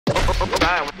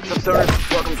Alright, what's up,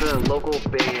 stoners? Welcome to the local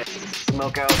band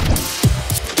Smokeout.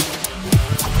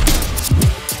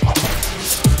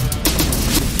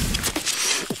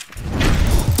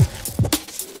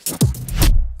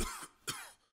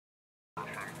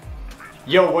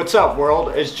 Yo, what's up,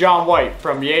 world? It's John White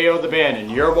from Yayo the Band,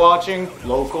 and you're watching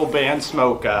Local Band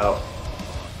Smokeout.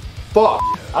 Fuck,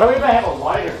 I don't even have a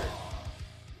lighter.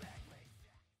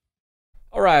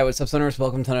 Alright, what's up, stoners?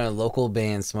 Welcome to another Local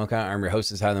Band Smokeout. I'm your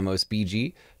host, is How the Most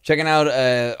BG. Checking out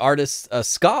a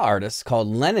ska artist called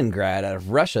Leningrad out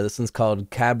of Russia. This one's called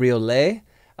Cabriolet.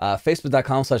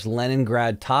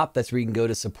 Facebook.com/Leningrad Top. That's where you can go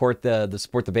to support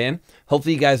the band.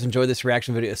 Hopefully you guys enjoyed this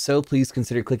reaction video. So please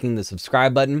consider clicking the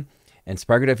subscribe button. And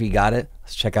spark it if you got it.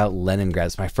 Let's check out Leningrad.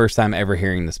 It's my first time ever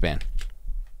hearing this band.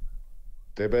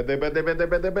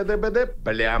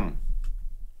 Блям.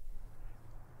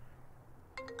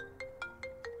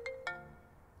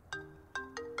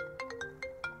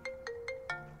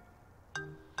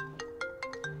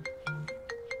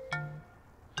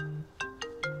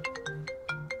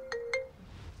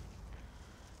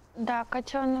 Да,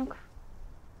 котенок.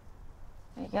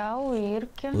 Я у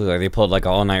Ирки. Look like they pulled like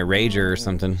All Night Rager or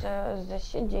something.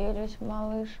 Засиделись,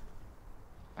 малыш.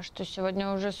 А что,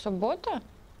 сегодня уже суббота?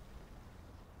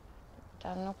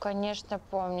 Да, ну, конечно,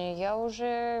 помню. Я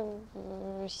уже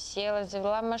села,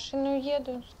 завела машину,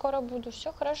 еду. Скоро буду.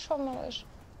 Все хорошо, малыш.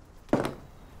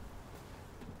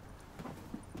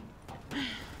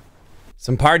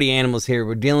 Some party animals here.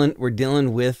 We're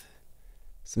dealing with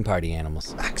some party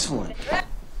animals. Excellent.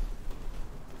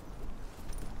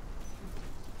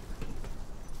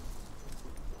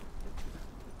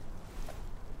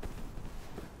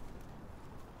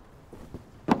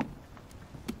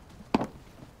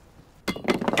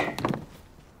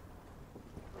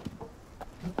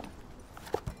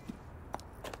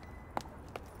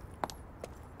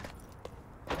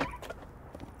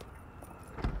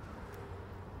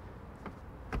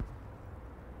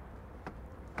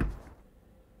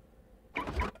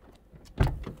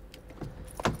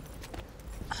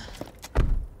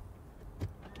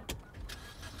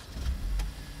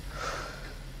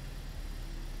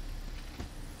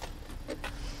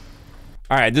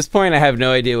 Alright, at this point I have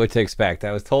no idea what to expect.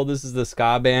 I was told this is the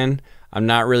ska band. I'm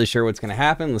not really sure what's gonna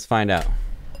happen. Let's find out.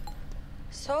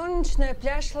 Солнечный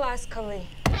пляж ласковый.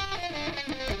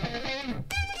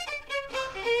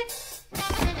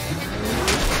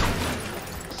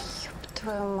 Ёб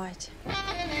твою мать.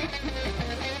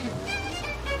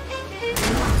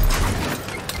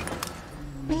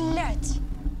 Блять.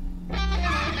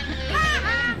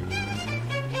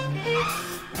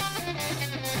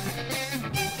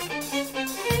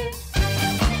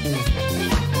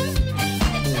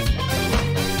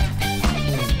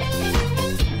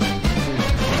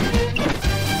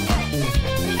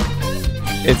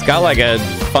 It's got like a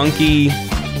funky,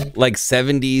 like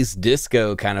 70s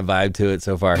disco kind of vibe to it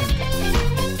so far.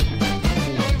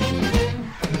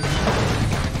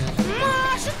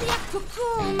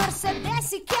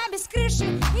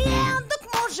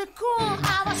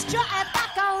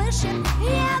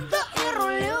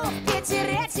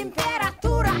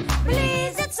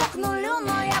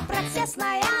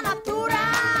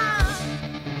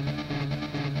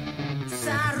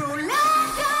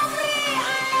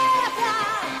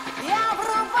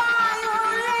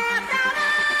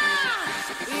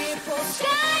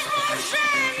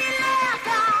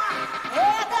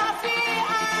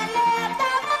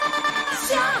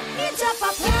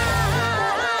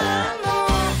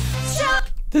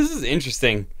 This is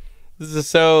interesting. This is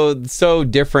so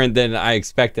different than I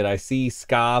expected. I see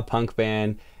ska punk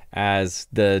band as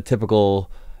the typical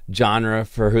genre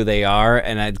for who they are,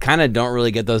 and I kind of don't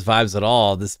really get those vibes at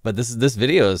all. This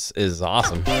video is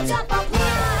awesome.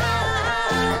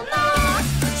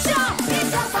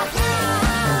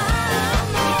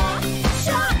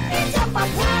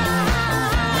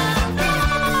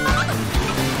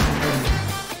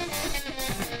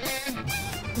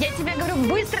 Я тебе говорю,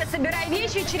 быстро собирай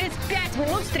вещи, через 5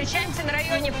 минут встречаемся на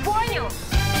районе, понял?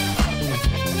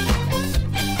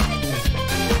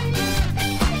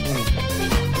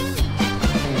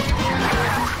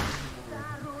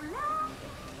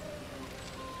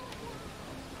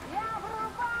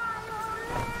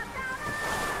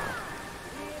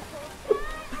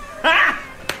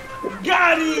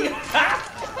 Got it!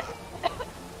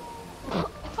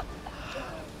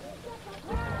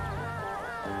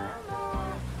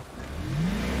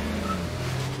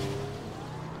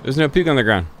 There's no puke on the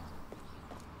ground.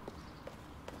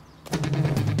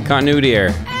 Continuity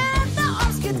error.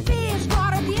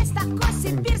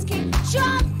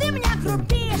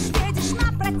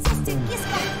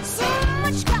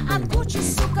 Сумочка от Гуччи,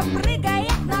 сука, девка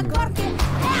прыгает на горке.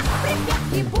 Эх, припев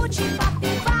ебучий,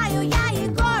 попиваю я и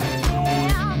горки.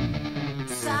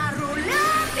 За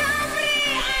рулем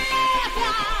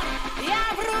кабриолета я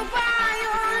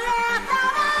врубаю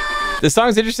лето. The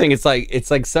song's interesting. It's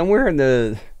like somewhere in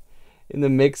the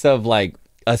mix of like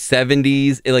a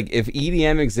 70s, like if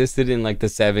EDM existed in like the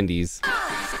 70s.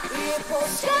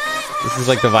 This is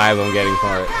like the vibe I'm getting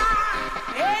for it.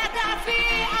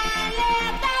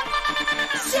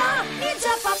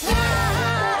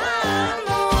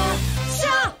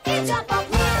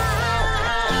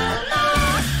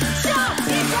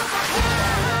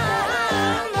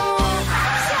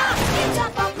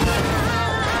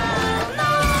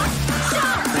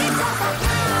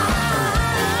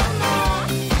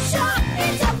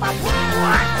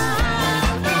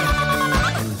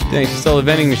 Dang, she stole a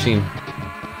vending machine.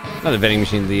 Not a vending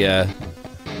machine, the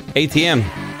ATM.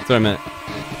 That's what I meant.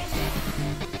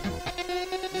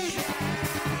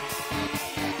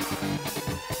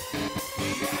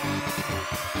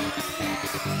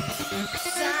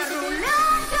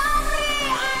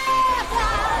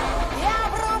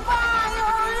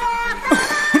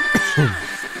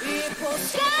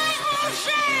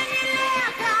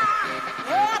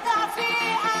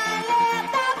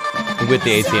 With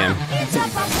the ATM.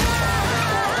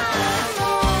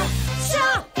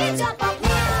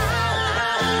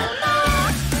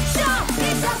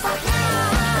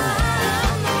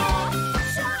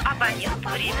 Абонент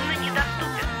временно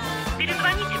недоступен.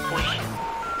 Перезвоните позже.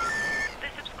 The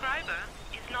subscriber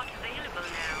is not available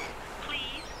now.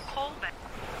 Please call back.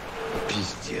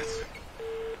 Пиздец.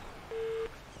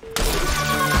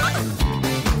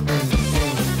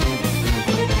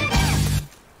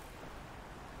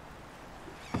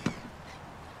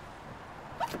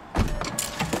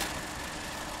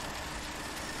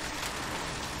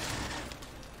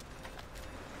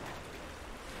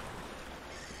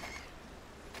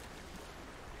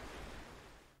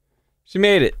 She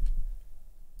made it.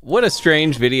 What a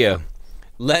strange video.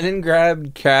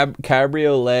 Leningrad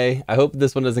Cabriolet. I hope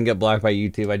this one doesn't get blocked by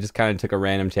YouTube. I just kind of took a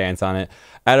random chance on it.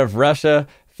 Out of Russia,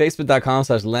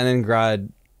 Facebook.com/Leningrad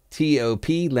TOP,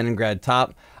 Leningrad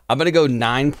Top. I'm going to go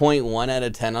 9.1 out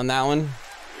of 10 on that one.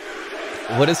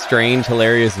 What a strange,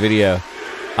 hilarious video.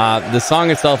 The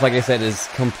song itself, like I said, is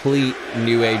complete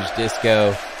new age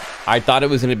disco. I thought it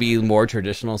was going to be more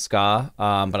traditional ska,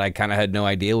 but I kind of had no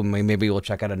idea. Maybe we'll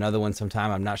check out another one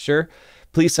sometime. I'm not sure.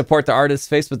 Please support the artist,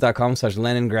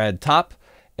 Facebook.com/Leningrad Top.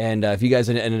 And if you guys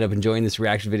ended up enjoying this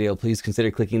reaction video, please consider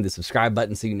clicking the subscribe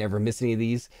button so you never miss any of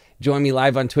these. Join me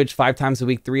live on Twitch 5 times a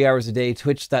week, 3 hours a day,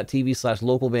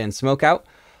 twitch.tv/localband Smokeout.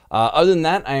 Other than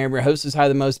that, I am your host, who's high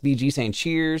the most, BG, saying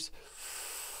cheers.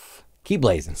 Keep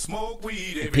blazing.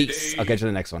 Peace. I'll catch you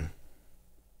in the next one.